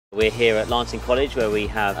We're here at Brighton College where we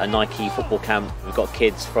have a Nike football camp. We've got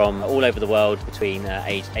kids from all over the world between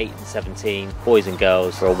age 8 and 17, boys and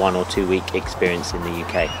girls, for a 1 or 2 week experience in the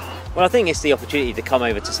UK. Well, I think it's the opportunity to come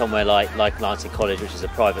over to somewhere like Brighton College, which is a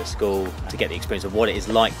private school, to get the experience of what it is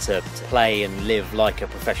like to play and live like a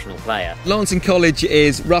professional player. Brighton College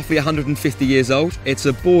is roughly 150 years old. It's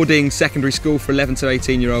a boarding secondary school for 11 to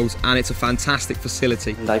 18-year-olds, and it's a fantastic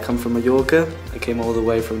facility. And I come from Mallorca. I came all the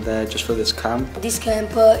way from there just for this camp. This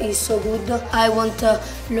camp is so good. I want to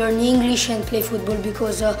learn English and play football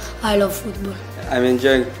because I love football. I'm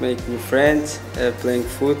enjoying making friends, playing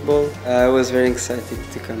football. I was very excited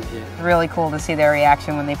to come here. Really cool to see their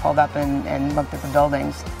reaction when they pulled up and looked at the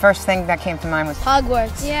buildings. First thing that came to mind was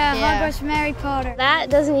Hogwarts. Yeah, Hogwarts from Harry Potter. That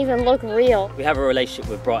doesn't even look real. We have a relationship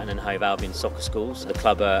with Brighton and Hove Albion soccer schools. The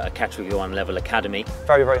club are a Category 1 level academy.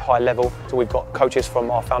 Very, very high level. So we've got coaches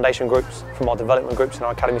from our foundation groups, from our development groups and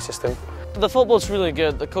our academy system. The football's really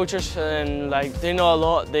good. The coaches, they know a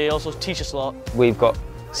lot. They also teach us a lot. We've got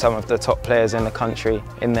some of the top players in the country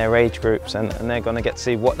in their age groups, and they're going to get to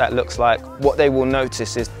see what that looks like. What they will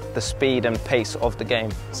notice is the speed and pace of the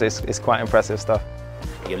game. So it's quite impressive stuff.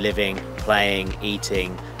 You're living, playing,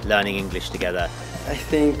 eating, learning English together. I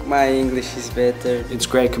think my English is better. It's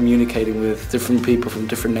great communicating with different people from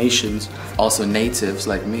different nations. Also natives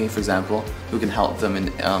like me, for example, who can help them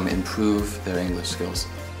improve their English skills.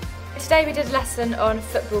 Today we did a lesson on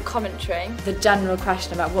football commentary. The general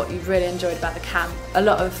question about what you really enjoyed about the camp. A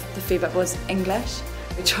lot of the feedback was English.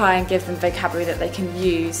 We try and give them vocabulary that they can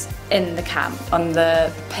use in the camp, on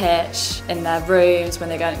the pitch, in their rooms, when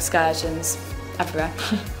they go on excursions, everywhere.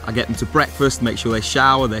 I get them to breakfast, make sure they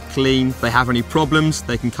shower, they're clean. If they have any problems,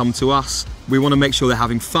 they can come to us. We want to make sure they're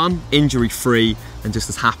having fun, injury-free, and just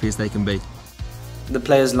as happy as they can be. The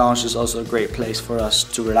Players' Lounge is also a great place for us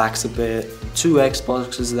to relax a bit. 2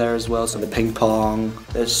 Xboxes there as well, so the ping pong.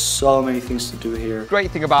 There's so many things to do here. The great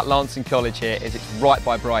thing about Brighton College here is it's right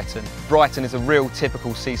by Brighton. Brighton is a real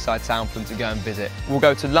typical seaside town for them to go and visit. We'll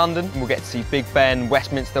go to London and we'll get to see Big Ben,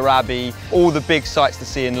 Westminster Abbey, all the big sights to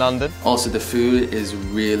see in London. Also the food is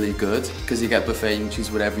really good because you get buffet, you can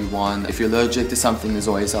choose whatever you want. If you're allergic to something, there's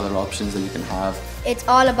always other options that you can have. It's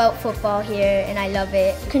all about football here and I love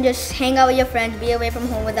it. You can just hang out with your friends, be away from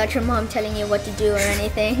home without your mom telling you what to do or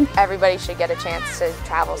anything. Everybody should get a chance to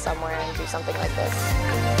travel somewhere and do something like this.